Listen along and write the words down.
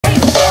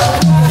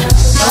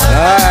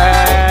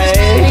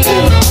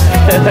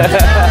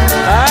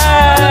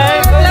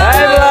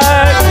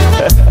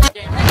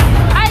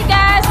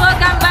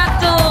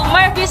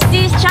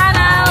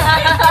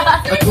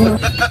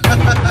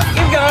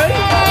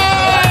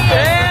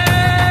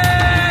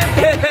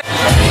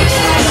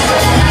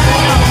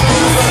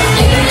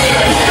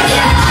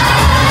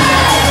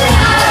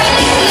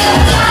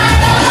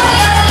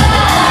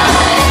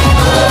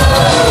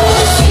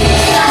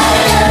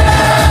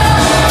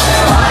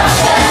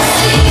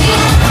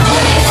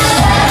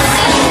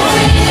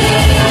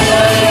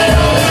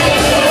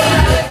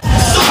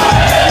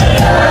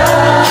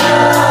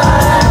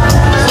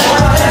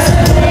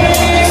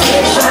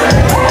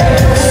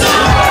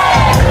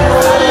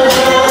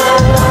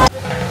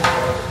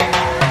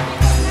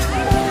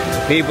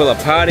People are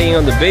partying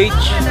on the beach,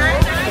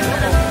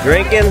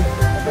 drinking.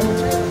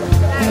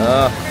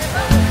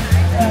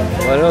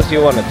 What else do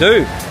you want to do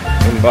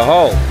in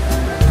BOHOL?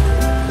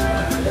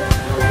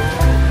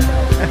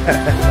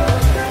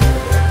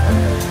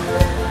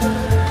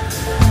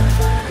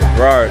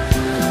 Bro,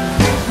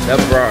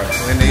 that's bro.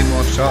 We need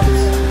more shots.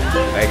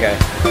 Okay,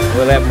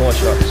 we'll have more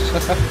shots.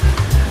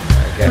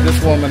 Okay,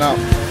 just warming up.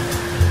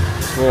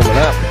 Just warming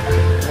up.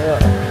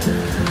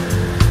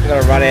 I'm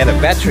gonna run out of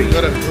battery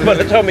by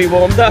the time we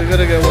warmed up. We've got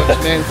to go watch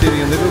Man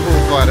City and Liverpool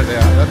fight it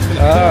out. That's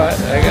gonna be alright,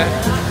 okay.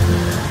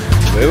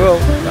 We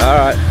will.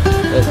 Alright.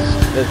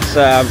 Let's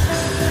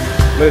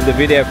move the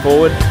video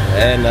forward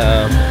and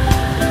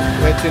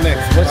where to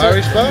next?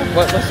 Irish bar?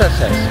 What's that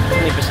say?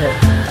 20%?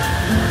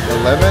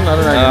 11? I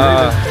don't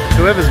know.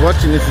 Whoever's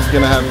watching this is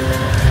gonna have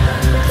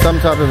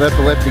some type of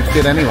epileptic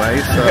fit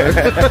anyway, so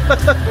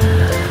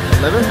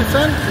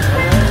 11%?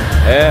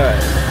 Yeah,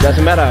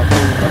 doesn't matter.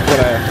 I've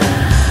got a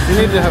you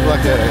need to have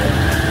like a...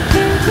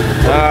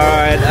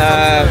 Alright,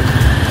 that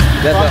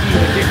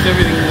keeps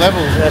everything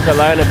level. That's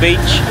Alona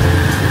Beach.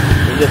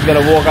 We're just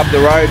gonna walk up the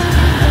road.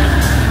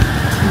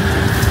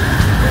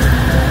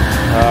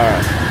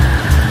 Alright.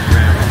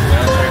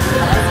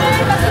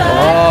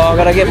 Oh, I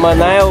gotta get my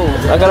nails.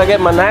 I gotta get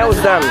my nails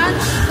done.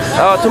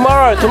 Oh,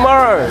 tomorrow. Foot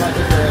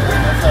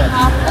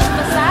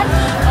massage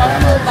or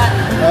full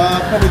body?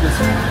 Probably this.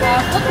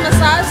 Foot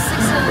massage,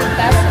 600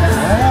 pesos.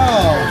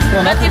 Wow.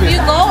 But if you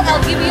go,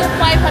 I'll give you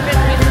 550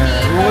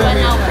 for 1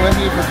 hour. We're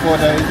here for 4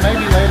 days.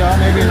 Maybe later,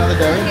 maybe another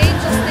day. Okay,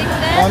 just take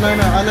that. Oh no, I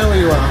know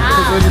where you are.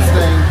 Because we're just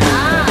staying.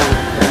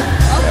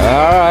 Okay.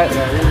 Alright.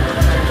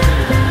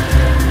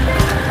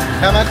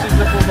 How much is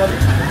the full body?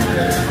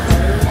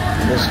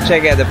 Let's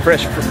check out the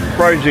fresh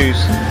produce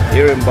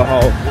here in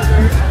BOHOL.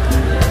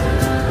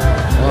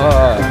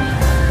 Oh.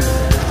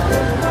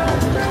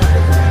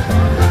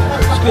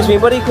 Excuse me,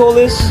 what do you call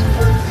this?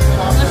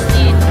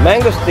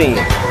 Mangosteen.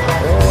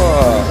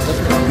 Oh, look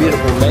at the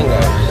beautiful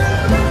mangoes.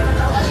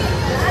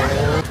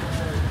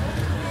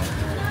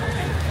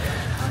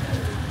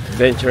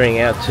 Venturing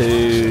out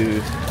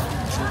to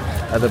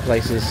other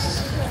places.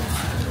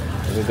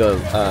 We've got,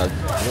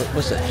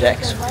 what's it,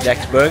 Jack's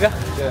Burger?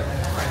 Yeah.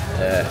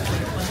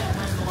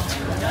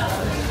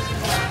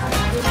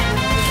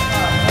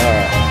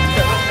 Alright.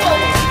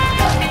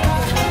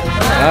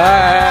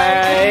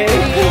 Hi!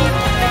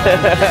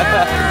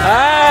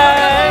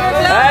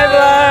 Hi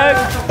vlog!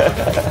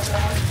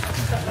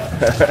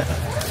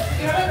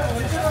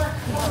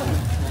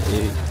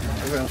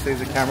 Everyone sees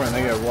the camera and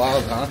they go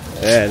wild, huh?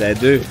 Yeah, they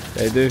do.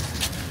 You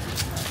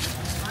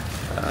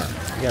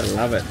gotta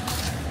love it.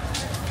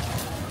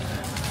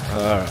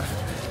 Alright.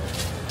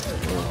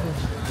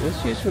 There's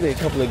usually a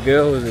couple of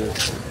girls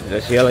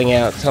just yelling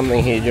out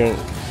something here during.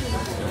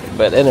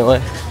 But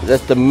anyway,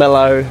 that's the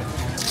Mellow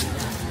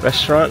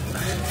restaurant.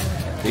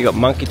 You got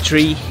Monkey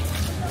Tree.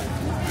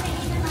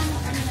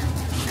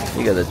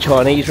 You got the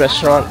Chinese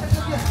restaurant.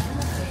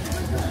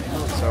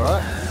 That's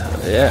alright.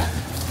 Yeah.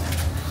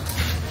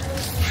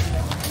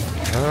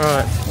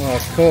 Alright. Well,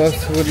 of course,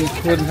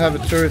 wouldn't have a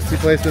touristy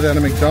place without a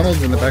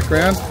McDonald's in the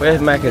background. Where's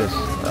Macca's?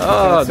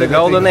 Oh, the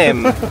golden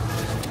M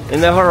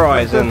in the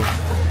horizon.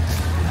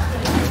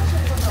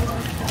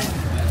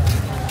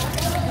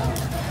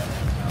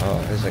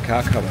 Oh, there's a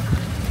car coming.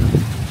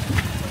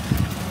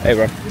 Hey,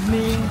 bro. Good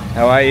evening.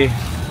 How are you?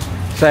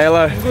 Say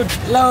hello. Good.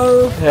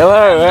 Hello.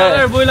 Hello.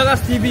 Vlogger, boy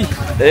Lagas TV.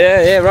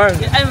 Yeah, bro.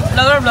 I'm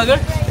vlogger.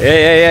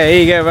 Yeah. Here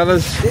you go,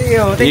 brothers.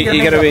 You're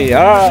gonna be.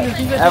 Alright.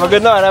 Have a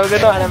good night. Alright.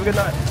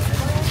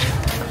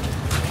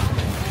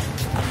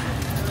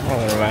 Oh,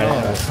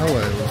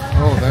 hello.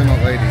 Oh, they're not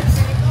ladies.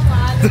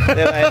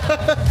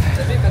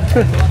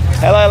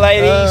 Hello,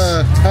 ladies.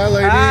 Hi,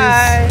 ladies.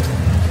 Hi.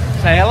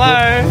 Say hello.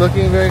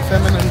 Looking very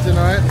feminine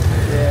tonight.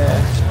 Yeah.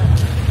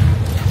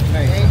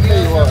 Hey, tell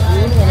you what,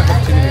 you wouldn't want to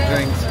have too many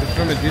drinks, but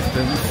from a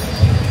distance.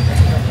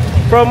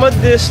 From a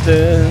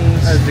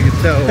distance. As you can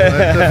tell,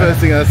 the first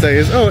thing I say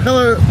is, oh,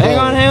 hello. Hang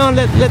on,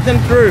 let them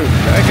through.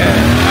 Okay.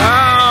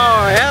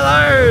 Oh,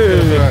 hello.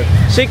 Right.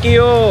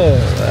 Sikio.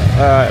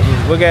 Alright,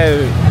 we'll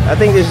go. I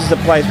think this is the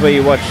place where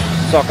you watch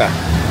soccer.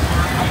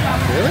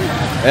 Really?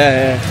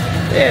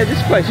 Yeah,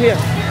 this place here.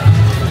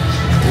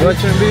 You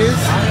watch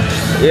beers?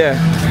 Yeah.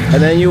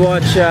 And then you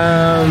watch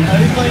Are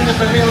you playing the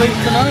Premier League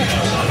tonight?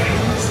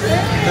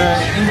 The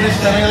English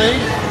Premier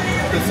League?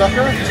 The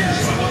soccer?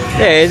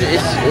 yeah,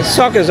 it's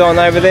soccer's on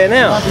over there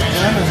now. Might be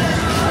German.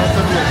 Let's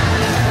have a look.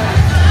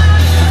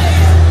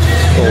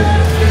 Cool.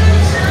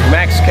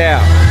 Max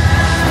Cow.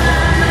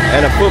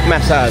 And a foot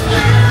massage.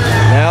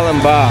 Alan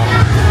Bar.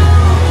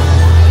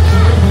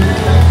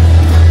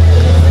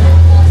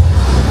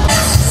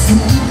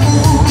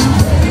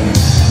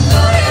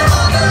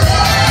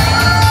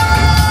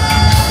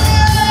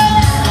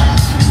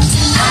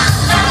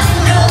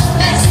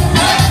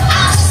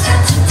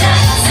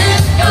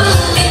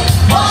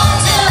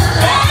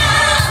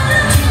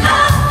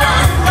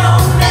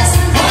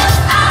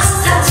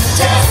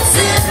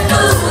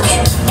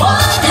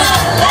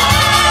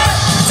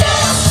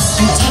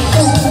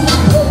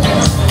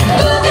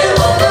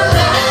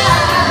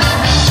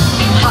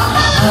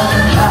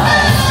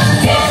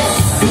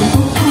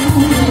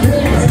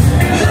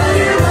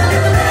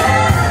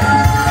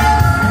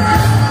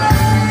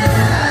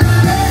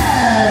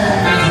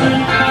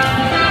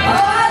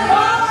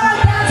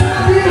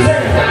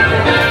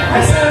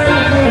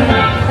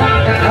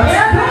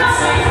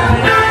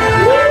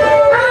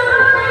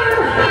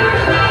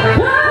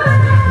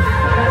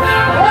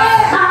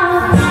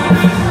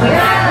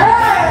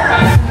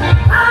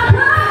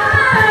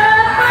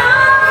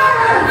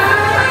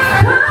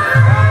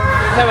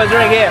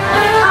 drink here.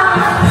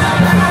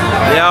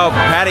 The old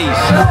patties.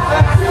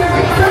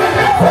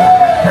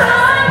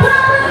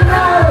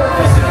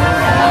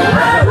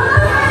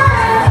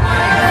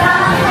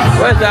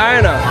 Where's the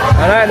owner?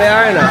 I know the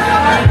owner.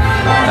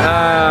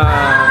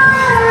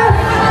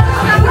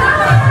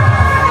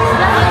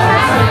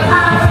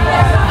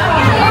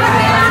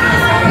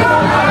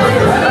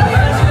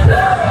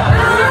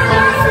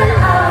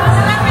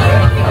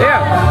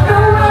 Yeah.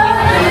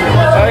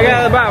 Oh, we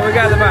got the bar. We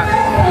got the bar.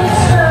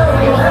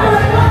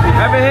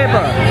 Over here,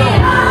 bro.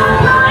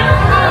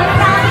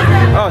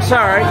 Oh,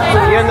 sorry.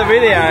 You're in the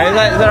video. Is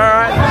that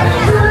alright?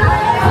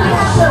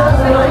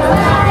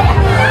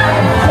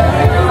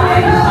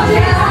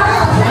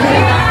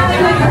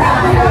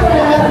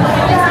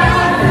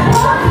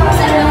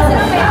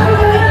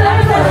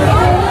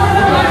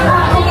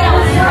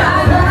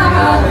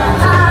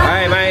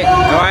 Hey, mate.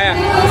 How are you?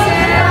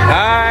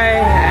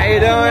 Hi. How you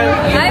doing?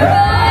 I'm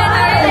good.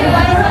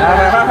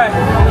 Alright.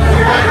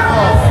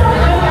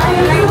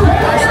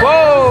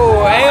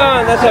 Whoa, hang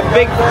on. That's a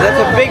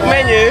big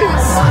menu.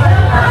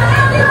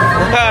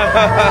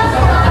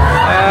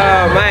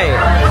 Oh, mate.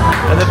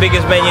 That's the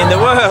biggest menu in the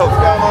world. This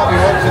guy might be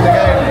watching the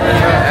game.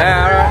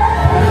 Alright.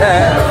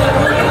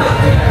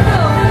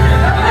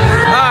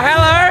 Oh,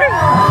 hello.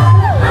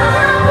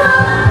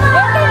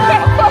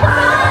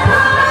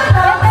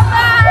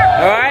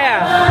 How are ya?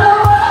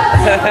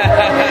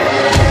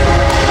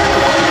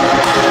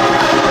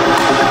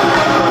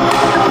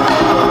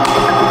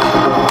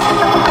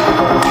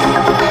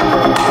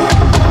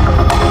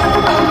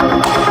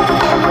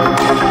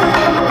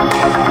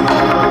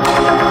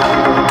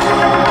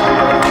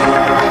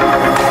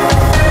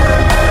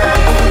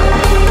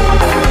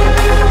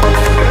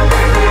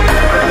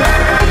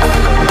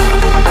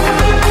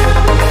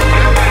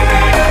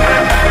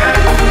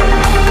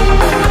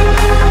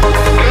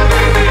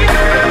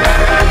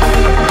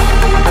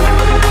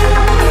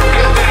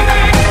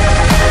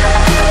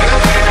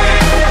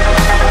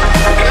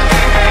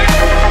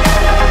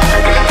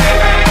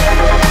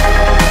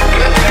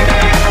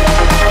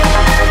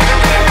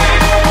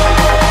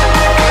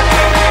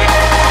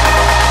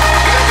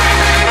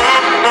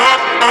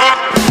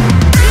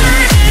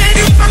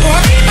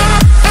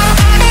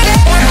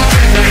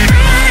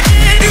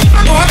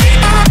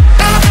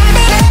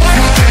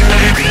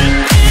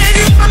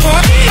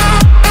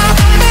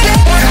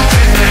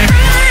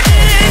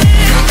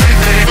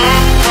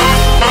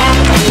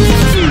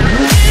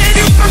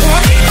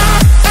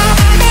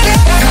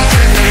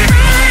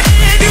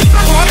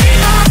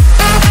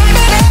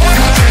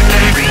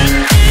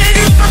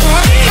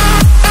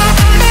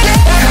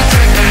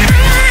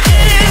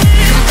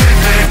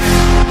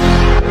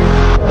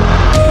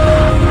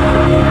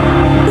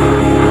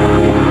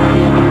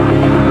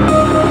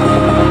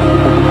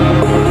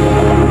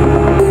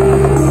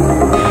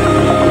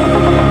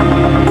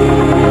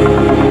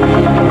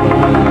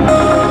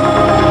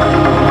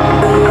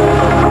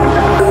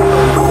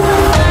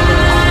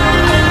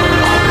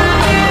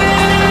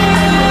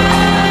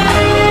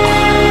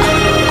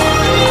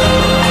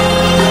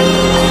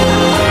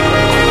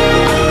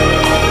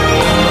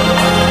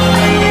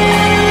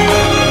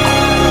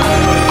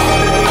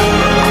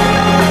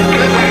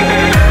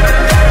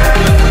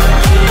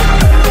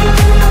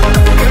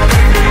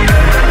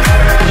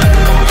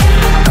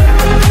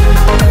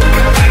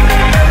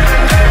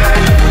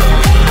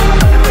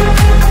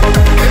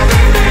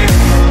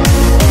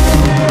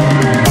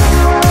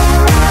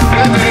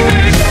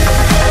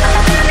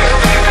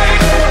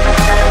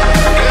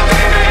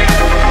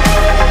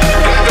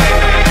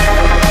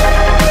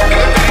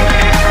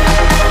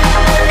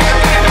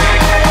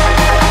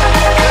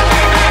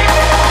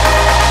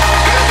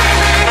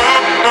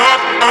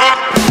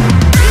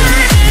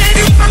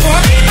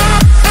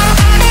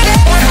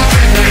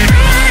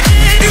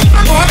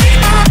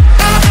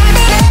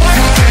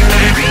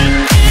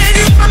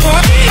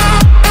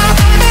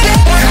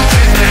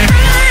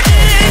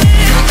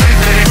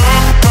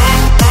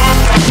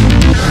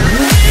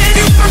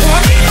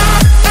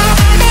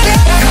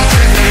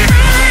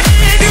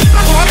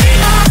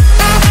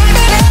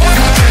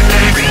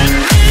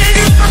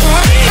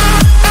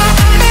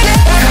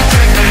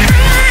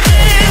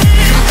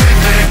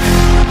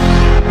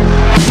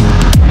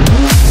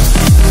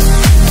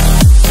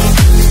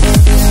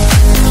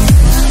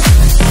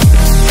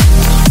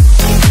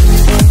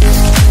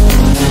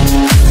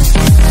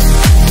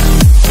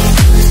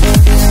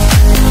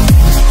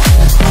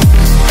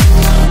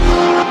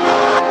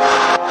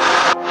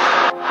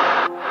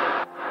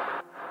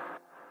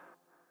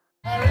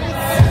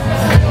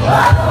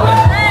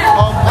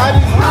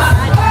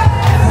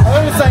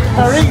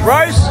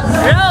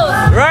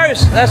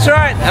 Rose, that's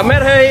right. I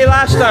met her here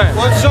last time.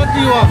 What shot do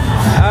you want?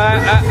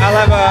 I'll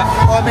have a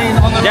I mean,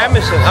 on the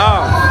Jameson.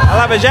 Oh, I'll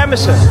have a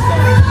Jameson.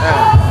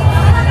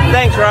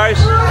 Thanks,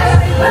 Rose.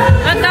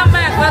 Welcome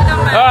back,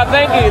 welcome back. Oh,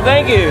 thank you,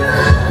 thank you.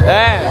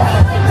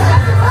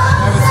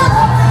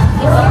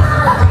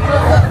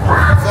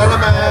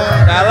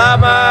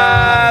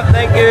 Salamat,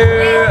 thank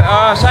you.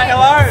 Oh, say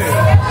hello.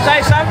 Say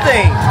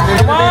something.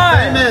 Come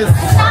on.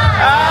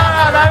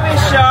 Oh, don't be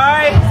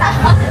shy.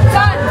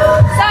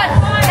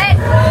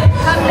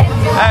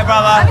 way,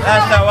 brother.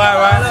 That's the way,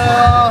 right?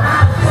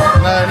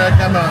 No,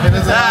 come on. It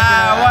doesn't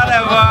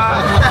Whatever.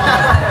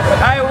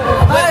 Hey,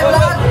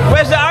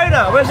 where's the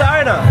owner? Where's the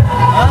owner?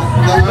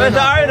 Where's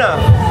the owner?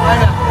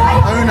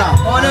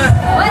 Owner.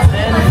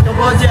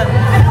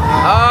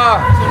 Oh.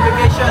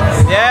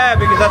 Yeah,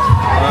 because that's...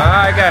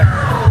 okay.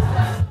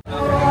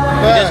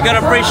 We just got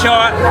a free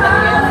shot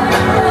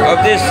of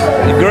this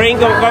green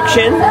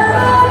concoction.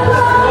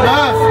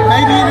 Murph,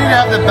 maybe you need to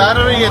have the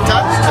battery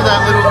attached to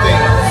that little thing.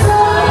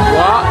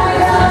 What?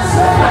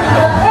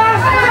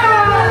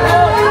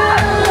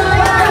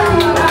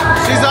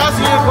 She's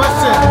asking you a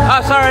question.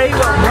 Oh, sorry.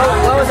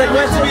 What was the There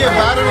needs to question? be a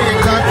battery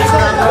attached to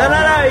that. No.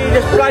 You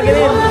just plug it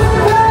in.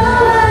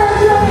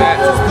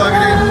 Just plug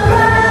it in.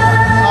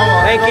 Oh,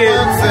 Thank you.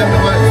 There's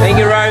Thank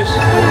you, Rose.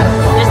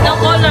 There's no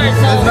color,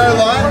 so no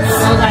lights.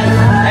 no light.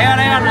 Hang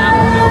on.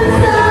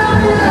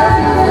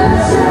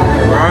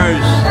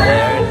 Rose.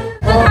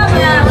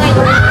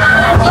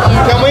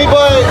 Can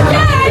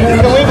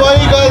we buy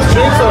you guys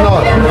drinks or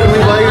not? Can we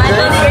buy you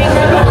drinks?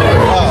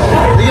 Oh,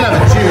 you can have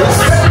a juice.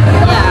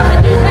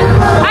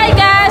 Hi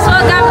guys,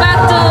 welcome back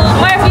to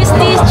Murphy's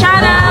Teas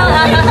channel.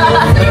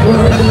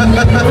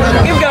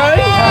 Keep going.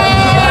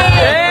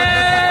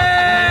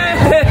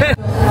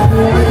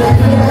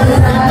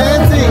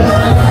 Dancing.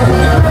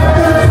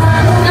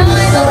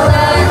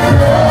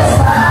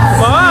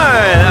 Come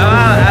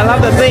on. I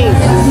love the thing.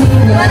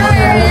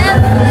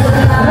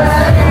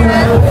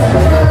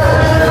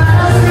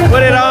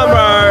 Put it on,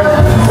 bro.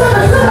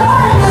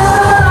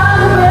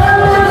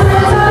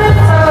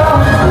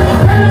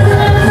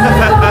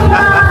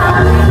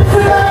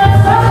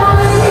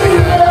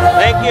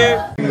 Thank you.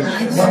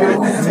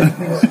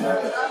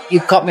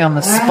 You've got me on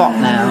the spot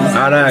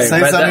now. I know, Say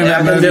but something I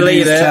about can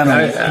delete it.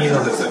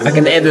 channel. I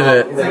can edit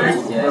it.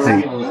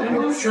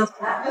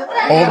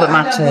 All that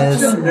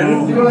matters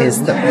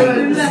is that we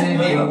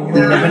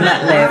live and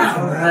let live.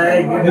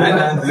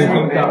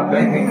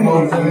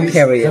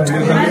 Period.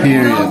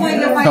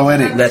 Period.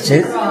 Poetic. That's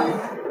it.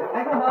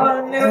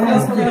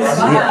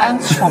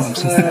 And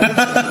swans.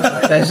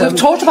 We've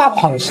talked about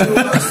politics.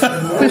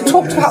 We've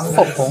talked about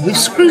football. We've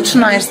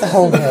scrutinised the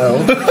whole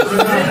world in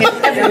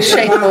every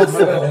shape or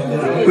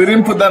form. We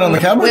didn't put that on the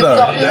camera We've though.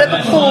 got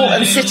Liverpool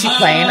and City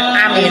playing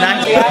and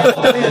United.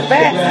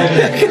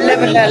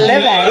 Live and let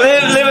live.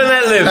 Live and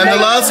let live. And the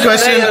last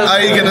question, are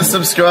you going to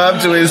subscribe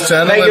to his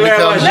channel? Thank you very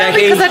much, No,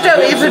 Jackie. because I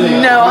don't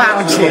even know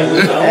how to.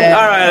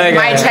 Alright, okay.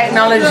 My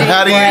technology.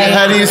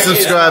 How do you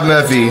subscribe,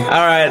 Murphy?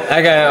 Alright,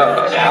 okay.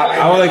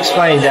 I will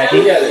explain,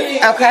 Jackie.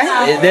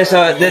 Okay. There's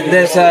a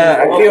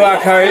QR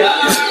code.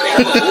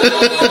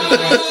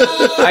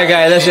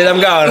 Okay, that's it. I'm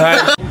going,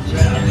 right?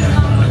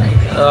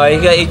 Oh,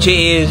 you got itchy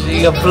ears.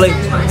 You got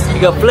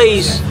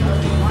fleas.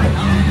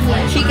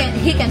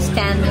 He can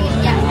stand me.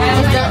 Yeah.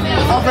 It's the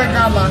over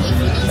drama.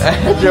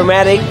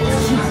 Dramatic.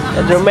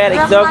 A dramatic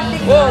dog.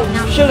 Whoa,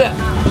 sugar.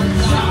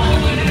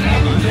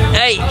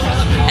 Hey.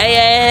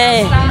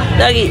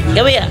 Doggy,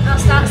 come here.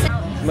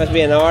 Must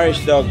be an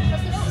Irish dog.